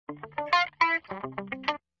In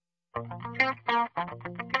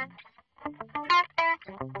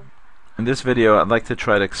this video, I'd like to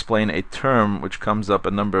try to explain a term which comes up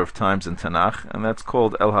a number of times in Tanakh, and that's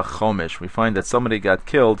called El HaChomish. We find that somebody got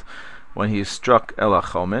killed when he struck El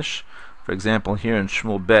HaChomish. For example, here in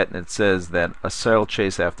Shmuel Bet, it says that Asel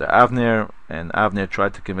chased after Avner, and Avner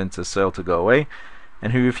tried to convince Asel to go away,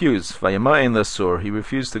 and he refused. Vayama'in Lasur, he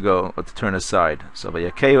refused to go or to turn aside. So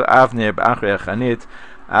Vayakeu Avner b'achrei Chanit,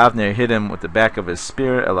 Avner hit him with the back of his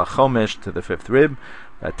spear, El HaChomish, to the fifth rib.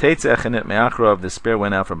 The spear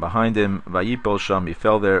went out from behind him. Vayipol sham, he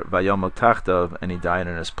fell there. Vayomok tachtav, and he died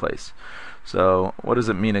in his place. So, what does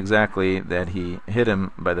it mean exactly that he hit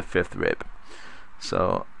him by the fifth rib?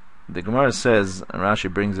 So, the Gemara says, and Rashi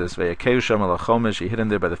brings this, Vayakeu sham el HaChomish, he hit him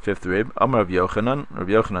there by the fifth rib. Amar Rav Yochanan, Rav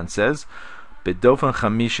Yochanan says, B'dofan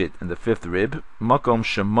chamishit, in the fifth rib, makom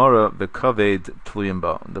shemara v'kaved tluyim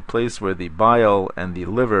ba, the place where the bile and the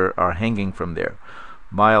liver are hanging from there.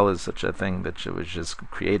 Bile is such a thing that was just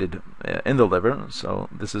created in the liver, so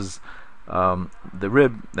this is the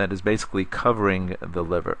rib that is basically covering the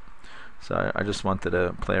liver. So I just wanted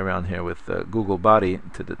to play around here with Google Body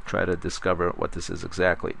to try to discover what this is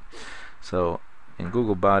exactly. So in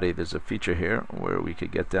Google Body, there's a feature here where we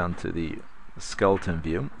could get down to the skeleton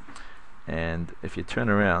view, and if you turn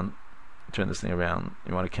this thing around,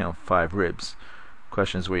 you want to count 5 ribs.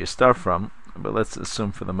 Question is where you start from, but let's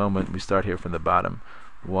assume for the moment we start here from the bottom.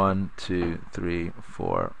 1, 2, 3,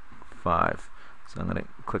 4, 5. So I'm going to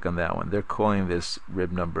click on that one. They're calling this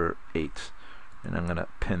rib number 8, and I'm going to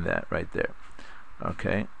pin that right there.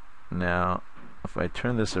 Okay, now if I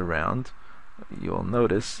turn this around, you'll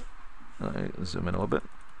notice, zoom in a little bit,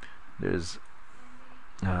 there's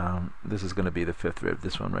this is going to be the fifth rib,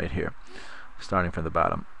 this one right here, starting from the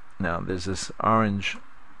bottom. Now there's this orange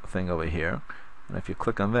thing over here, and if you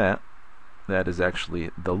click on that, that is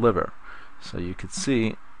actually the liver. So you could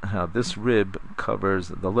see how this rib covers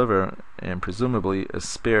the liver, and presumably a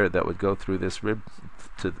spear that would go through this rib,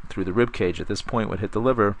 through the rib cage at this point would hit the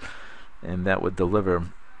liver, and that would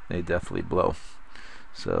deliver a deathly blow.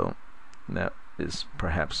 So that is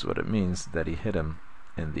perhaps what it means that he hit him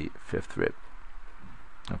in the fifth rib.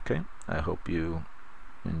 Okay, I hope you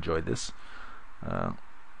enjoyed this.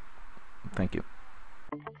 Thank you.